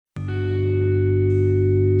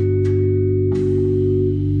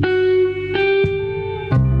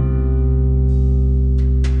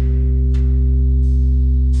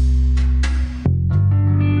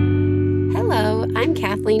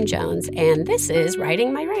Jones, and this is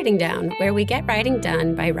Writing My Writing Down, where we get writing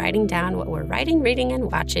done by writing down what we're writing, reading,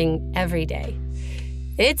 and watching every day.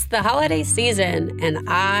 It's the holiday season, and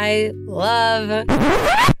I love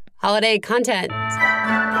holiday content.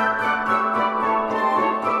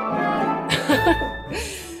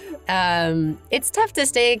 It's tough to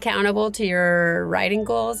stay accountable to your writing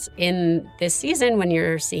goals in this season when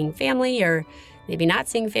you're seeing family or maybe not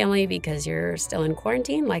seeing family because you're still in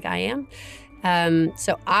quarantine like I am.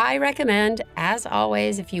 So I recommend, as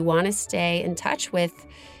always, if you want to stay in touch with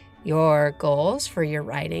your goals for your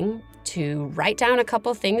writing, to write down a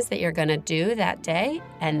couple things that you're going to do that day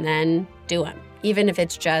and then do them. Even if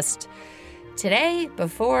it's just today,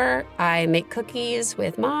 before I make cookies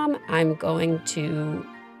with Mom, I'm going to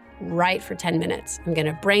write for 10 minutes. I'm going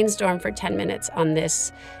to brainstorm for 10 minutes on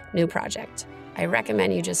this new project. I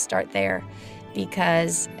recommend you just start there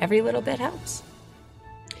because every little bit helps.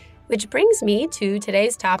 Which brings me to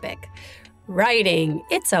today's topic, writing.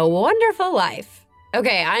 It's a Wonderful Life.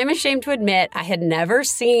 Okay, I'm ashamed to admit I had never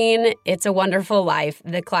seen It's a Wonderful Life,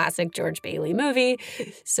 the classic George Bailey movie.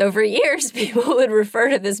 So for years, people would refer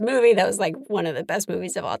to this movie that was like one of the best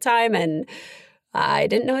movies of all time, and I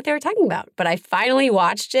didn't know what they were talking about. But I finally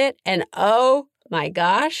watched it, and oh my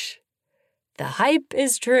gosh, the hype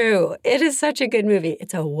is true. It is such a good movie.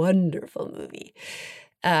 It's a wonderful movie.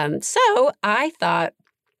 So I thought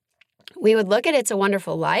we would look at It's a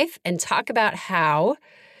Wonderful Life and talk about how,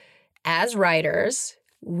 as writers,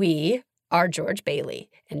 we are George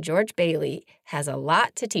Bailey, and George Bailey has a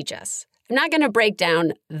lot to teach us. I'm not going to break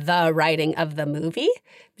down the writing of the movie.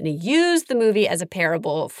 I'm going to use the movie as a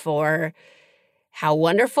parable for how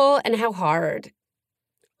wonderful and how hard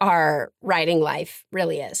our writing life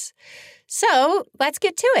really is. So let's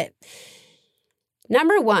get to it.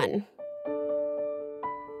 Number 1,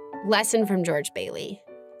 lesson from George Bailey.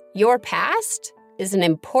 Your past is an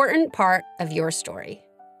important part of your story.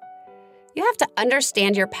 You have to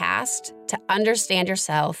understand your past to understand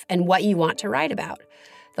yourself and what you want to write about.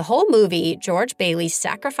 The whole movie, George Bailey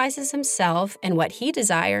sacrifices himself and what he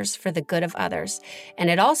desires for the good of others. And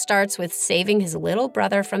it all starts with saving his little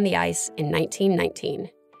brother from the ice in 1919.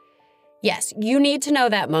 Yes, you need to know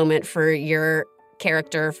that moment for your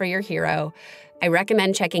character, for your hero. I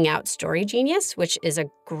recommend checking out Story Genius, which is a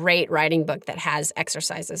great writing book that has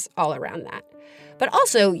exercises all around that. But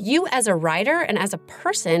also, you as a writer and as a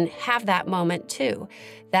person have that moment too,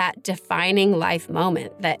 that defining life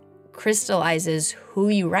moment that crystallizes who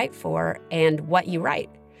you write for and what you write.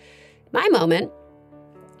 My moment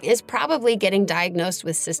is probably getting diagnosed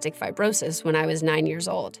with cystic fibrosis when I was 9 years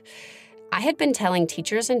old. I had been telling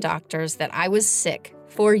teachers and doctors that I was sick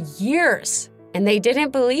for years, and they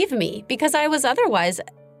didn't believe me because I was otherwise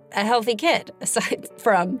a healthy kid, aside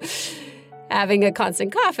from having a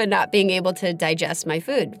constant cough and not being able to digest my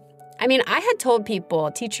food. I mean, I had told people,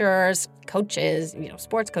 teachers, coaches,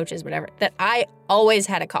 sports coaches, whatever, that I always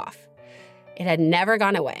had a cough. It had never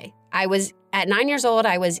gone away. At 9 years old,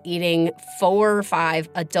 I was eating 4 or 5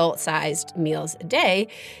 adult-sized meals a day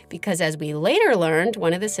because, as we later learned,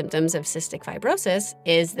 one of the symptoms of cystic fibrosis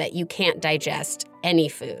is that you can't digest any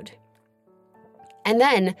food. And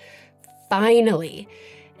then, finally,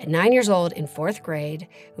 at 9 years old in 4th grade,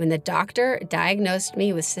 when the doctor diagnosed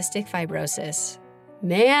me with cystic fibrosis,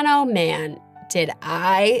 man, oh man, did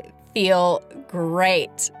I feel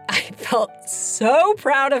great. I felt so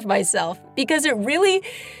proud of myself because it really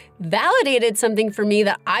validated something for me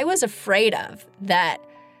that I was afraid of, that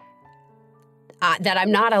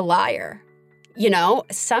I'm not a liar.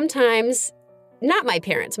 Sometimes, not my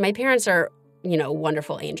parents. My parents are,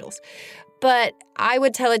 wonderful angels. But I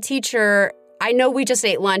would tell a teacher, I know we just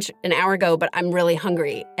ate lunch an hour ago, but I'm really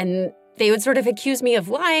hungry. And they would sort of accuse me of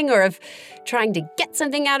lying or of trying to get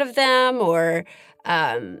something out of them, or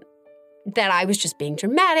that I was just being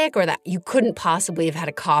dramatic, or that you couldn't possibly have had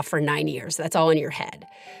a cough for 9 years. That's all in your head.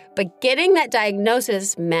 But getting that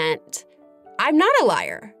diagnosis meant I'm not a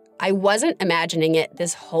liar. I wasn't imagining it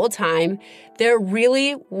this whole time. There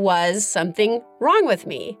really was something wrong with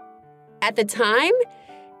me. At the time,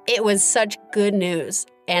 it was such good news,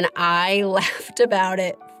 and I laughed about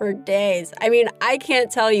it for days. I mean, I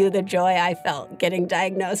can't tell you the joy I felt getting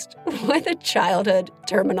diagnosed with a childhood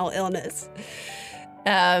terminal illness.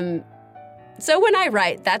 So when I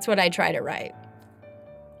write, that's what I try to write.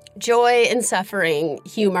 Joy in suffering,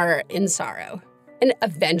 humor in sorrow. And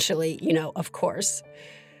eventually, of course,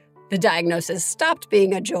 the diagnosis stopped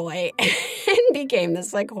being a joy and became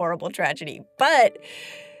this horrible tragedy. But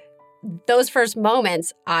those first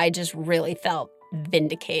moments, I just really felt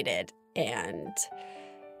vindicated. And,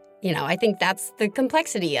 I think that's the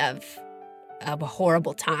complexity of a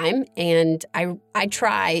horrible time, and I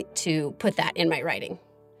try to put that in my writing.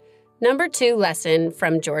 Number 2 lesson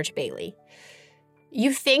from George Bailey.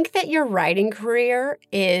 You think that your writing career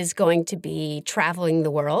is going to be traveling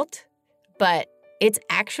the world, but it's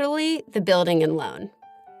actually the building and loan.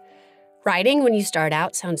 Writing, when you start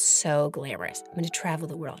out, sounds so glamorous. I'm going to travel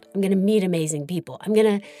the world. I'm going to meet amazing people. I'm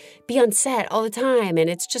going to be on set all the time, and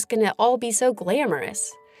it's just going to all be so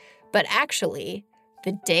glamorous. But actually,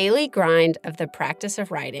 the daily grind of the practice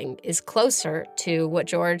of writing is closer to what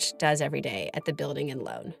George does every day at the building and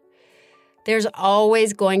loan. There's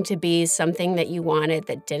always going to be something that you wanted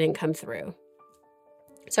that didn't come through.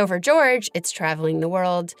 So for George, it's traveling the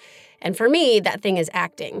world. And for me, that thing is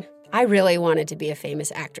acting. I really wanted to be a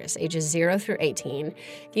famous actress, ages 0 through 18.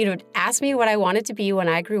 If you'd have asked me what I wanted to be when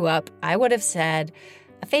I grew up, I would have said,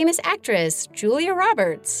 a famous actress, Julia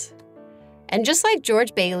Roberts. And just like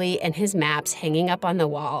George Bailey and his maps hanging up on the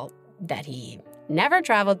wall that he never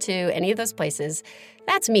traveled to any of those places,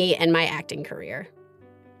 that's me and my acting career.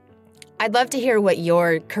 I'd love to hear what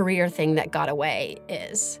your career thing that got away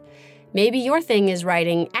is. Maybe your thing is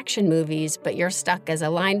writing action movies, but you're stuck as a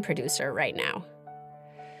line producer right now.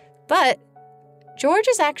 But George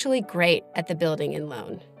is actually great at the building and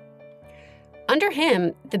loan. Under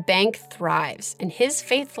him, the bank thrives, and his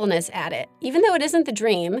faithfulness at it, even though it isn't the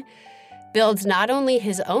dream, builds not only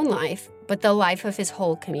his own life, but the life of his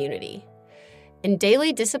whole community. And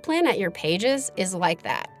daily discipline at your pages is like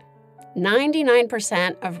that.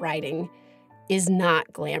 99% of writing is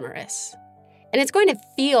not glamorous. And it's going to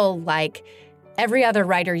feel like every other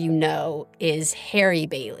writer you know is Harry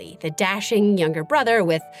Bailey, the dashing younger brother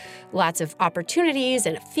with lots of opportunities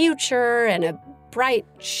and a future and a bright,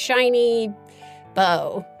 shiny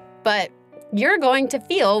bow. But you're going to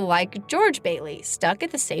feel like George Bailey, stuck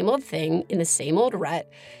at the same old thing in the same old rut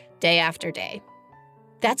day after day.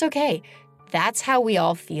 That's okay. That's how we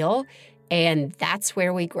all feel, and that's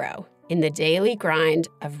where we grow, in the daily grind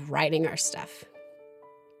of writing our stuff.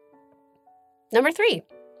 Number 3.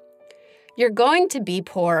 You're going to be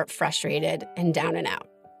poor, frustrated, and down and out.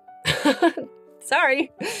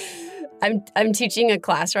 Sorry. I'm teaching a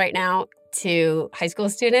class right now to high school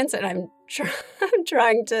students, and I'm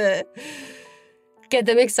trying to get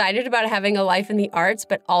them excited about having a life in the arts,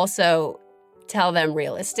 but also tell them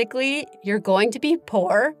realistically, you're going to be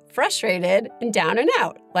poor, frustrated, and down and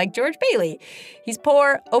out, like George Bailey. He's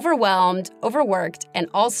poor, overwhelmed, overworked, and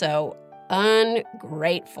also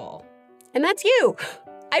ungrateful. And that's you.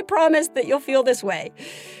 I promise that you'll feel this way.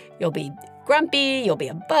 You'll be grumpy, you'll be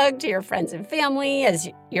a bug to your friends and family as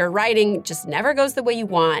your writing just never goes the way you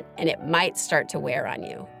want, and it might start to wear on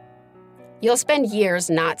you. You'll spend years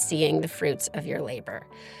not seeing the fruits of your labor.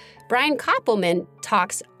 Brian Koppelman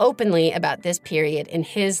talks openly about this period in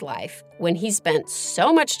his life when he spent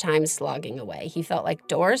so much time slogging away. He felt like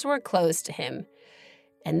doors were closed to him.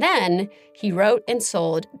 And then he wrote and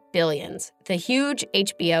sold Billions, the huge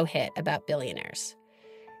HBO hit about billionaires.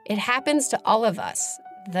 It happens to all of us,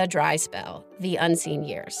 the dry spell, the unseen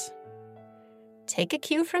years. Take a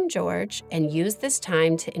cue from George and use this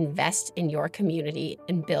time to invest in your community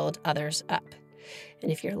and build others up.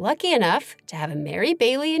 And if you're lucky enough to have a Mary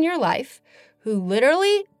Bailey in your life who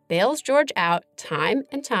literally bails George out time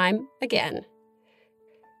and time again,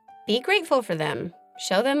 be grateful for them.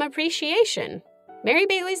 Show them appreciation. Mary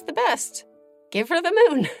Bailey's the best. Give her the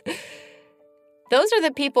moon. Those are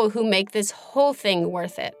the people who make this whole thing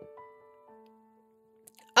worth it.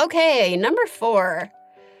 Okay, number 4.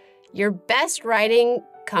 Your best writing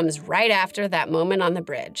comes right after that moment on the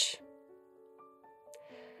bridge.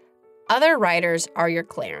 Other writers are your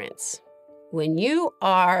Clarence. When you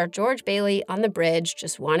are George Bailey on the bridge,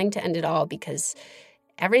 just wanting to end it all because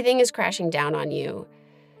everything is crashing down on you,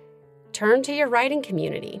 turn to your writing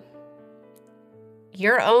community.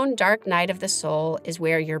 Your own dark night of the soul is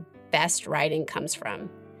where your best writing comes from.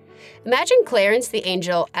 Imagine Clarence the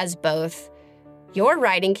Angel as both your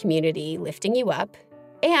writing community lifting you up,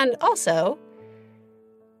 and also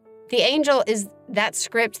the angel is that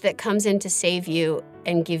script that comes in to save you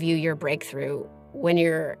and give you your breakthrough when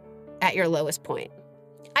you're at your lowest point.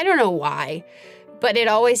 I don't know why, but it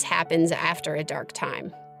always happens after a dark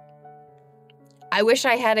time. I wish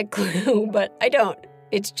I had a clue, but I don't.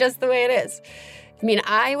 It's just the way it is. I mean,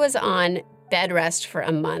 I was on bed rest for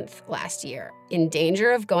a month last year, in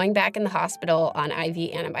danger of going back in the hospital on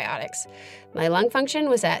IV antibiotics. My lung function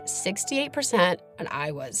was at 68%, and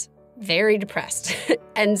I was very depressed.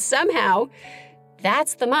 And somehow,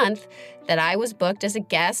 that's the month that I was booked as a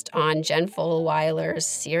guest on Jen Fulwiler's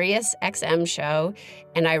Sirius XM show,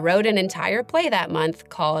 and I wrote an entire play that month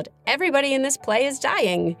called Everybody in This Play is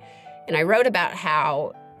Dying. And I wrote about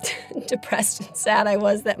how depressed and sad I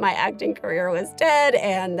was that my acting career was dead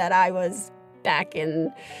and that I was back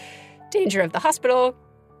in danger of the hospital.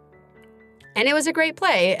 And it was a great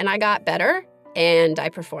play, and I got better, and I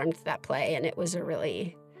performed that play, and it was a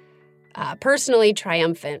really personally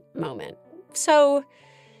triumphant moment. So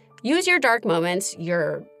use your dark moments,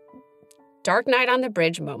 your dark night on the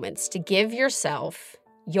bridge moments, to give yourself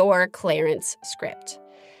your Clarence script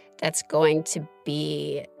that's going to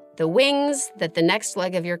be the wings that the next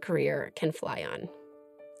leg of your career can fly on.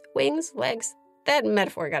 Wings, legs, that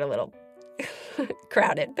metaphor got a little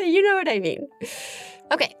crowded, but you know what I mean.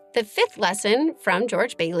 Okay, the fifth lesson from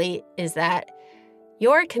George Bailey is that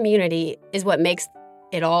your community is what makes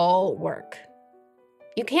it all work.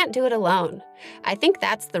 You can't do it alone. I think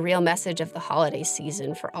that's the real message of the holiday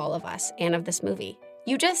season for all of us and of this movie.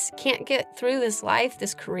 You just can't get through this life,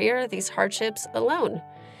 this career, these hardships alone.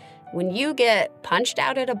 When you get punched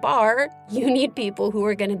out at a bar, you need people who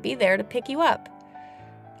are going to be there to pick you up.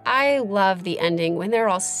 I love the ending when they're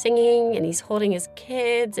all singing and he's holding his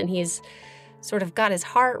kids and he's sort of got his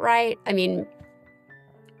heart right. I mean,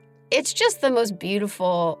 it's just the most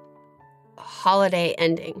beautiful holiday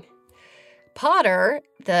ending. Potter,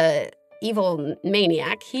 the evil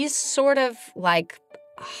maniac, he's sort of like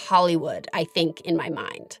Hollywood, I think, in my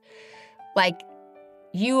mind. Like,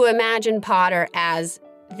 you imagine Potter as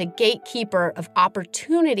the gatekeeper of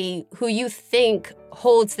opportunity who you think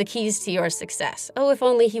holds the keys to your success. Oh, if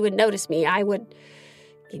only he would notice me, I would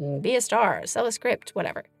be a star, sell a script,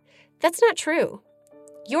 whatever. That's not true.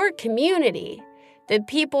 Your community, the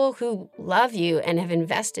people who love you and have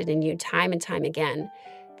invested in you time and time again,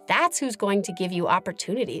 that's who's going to give you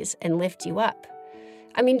opportunities and lift you up.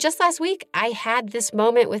 I mean, just last week, I had this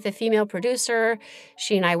moment with a female producer.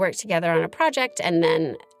 She and I worked together on a project and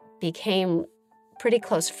then became pretty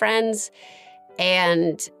close friends.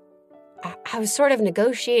 And I was sort of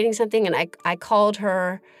negotiating something, and I called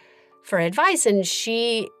her for advice, and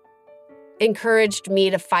she encouraged me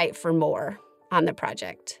to fight for more on the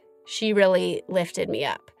project. She really lifted me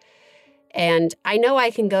up. And I know I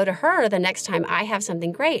can go to her the next time I have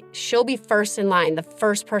something great. She'll be first in line, the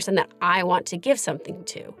first person that I want to give something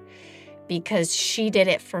to, because she did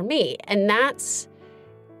it for me. And that's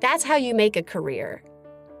how you make a career.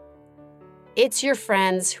 It's your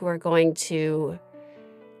friends who are going to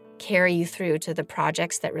carry you through to the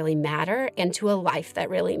projects that really matter and to a life that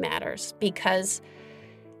really matters, because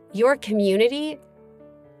your community,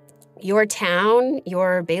 your town,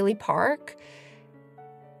 your Bailey Park,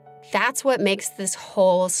 that's what makes this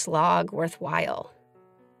whole slog worthwhile.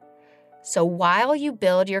 So while you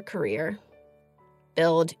build your career,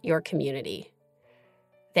 build your community.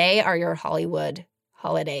 They are your Hollywood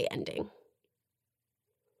holiday ending.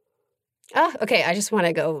 Okay, I just want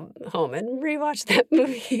to go home and rewatch that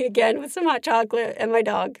movie again with some hot chocolate and my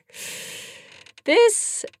dog.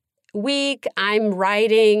 This week, I'm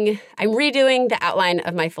redoing the outline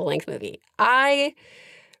of my full-length movie. I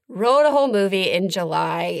wrote a whole movie in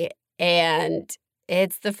July, and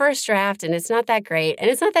it's the first draft, and it's not that great. And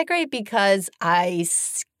it's not that great because I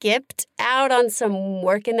skipped out on some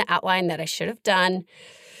work in the outline that I should have done,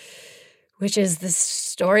 which is the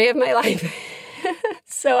story of my life.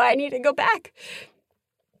 So I need to go back.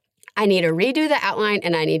 I need to redo the outline,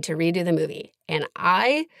 and I need to redo the movie. And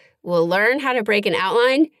I will learn how to break an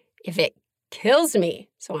outline if it kills me.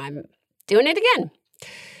 So I'm doing it again.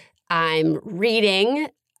 I'm reading,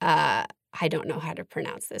 I don't know how to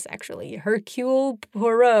pronounce this actually, Hercule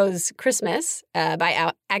Poirot's Christmas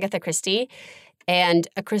by Agatha Christie, and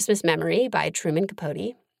A Christmas Memory by Truman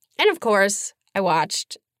Capote. And of course, I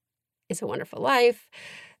watched It's a Wonderful Life.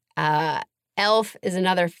 Elf is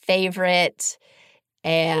another favorite.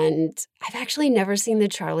 And I've actually never seen the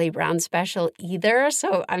Charlie Brown special either,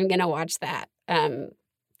 so I'm going to watch that.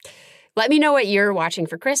 Let me know what you're watching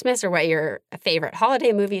for Christmas or what your favorite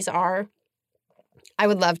holiday movies are. I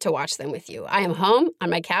would love to watch them with you. I am home on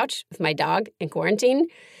my couch with my dog in quarantine,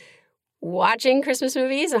 watching Christmas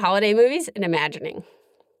movies and holiday movies and imagining.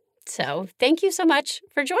 So thank you so much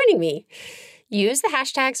for joining me. Use the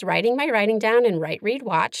hashtags Writing My Writing Down and Write, Read,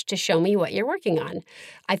 Watch to show me what you're working on.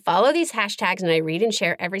 I follow these hashtags and I read and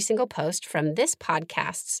share every single post from this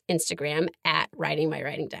podcast's Instagram at Writing My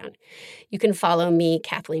Writing Down. You can follow me,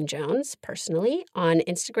 Kathleen Jones, personally on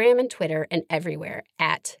Instagram and Twitter and everywhere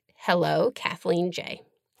at Hello Kathleen J.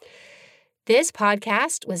 This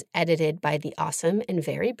podcast was edited by the awesome and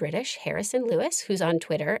very British Harrison Lewis, who's on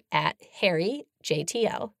Twitter at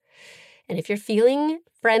HarryJTL. And if you're feeling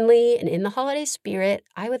friendly and in the holiday spirit,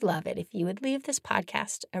 I would love it if you would leave this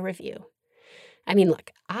podcast a review. I mean,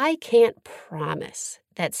 look, I can't promise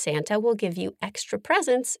that Santa will give you extra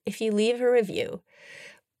presents if you leave a review,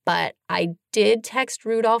 But I did text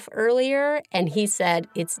Rudolph earlier, and he said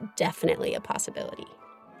it's definitely a possibility.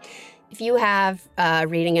 If you have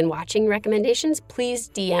reading and watching recommendations, please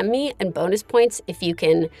DM me, and bonus points if you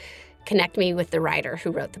can connect me with the writer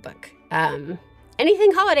who wrote the book.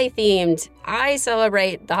 Anything holiday themed. I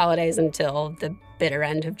celebrate the holidays until the bitter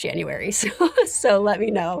end of January, so let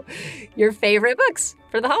me know your favorite books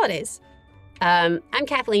for the holidays. I'm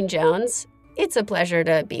Kathleen Jones. It's a pleasure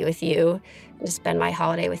to be with you and to spend my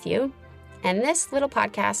holiday with you. And this little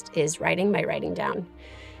podcast is Writing My Writing Down.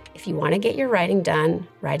 If you want to get your writing done,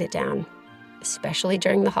 write it down, especially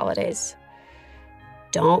during the holidays.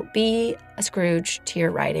 Don't be a Scrooge to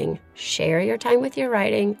your writing. Share your time with your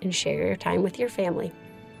writing and share your time with your family.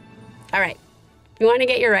 All right, if you want to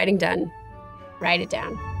get your writing done, write it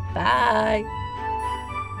down. Bye.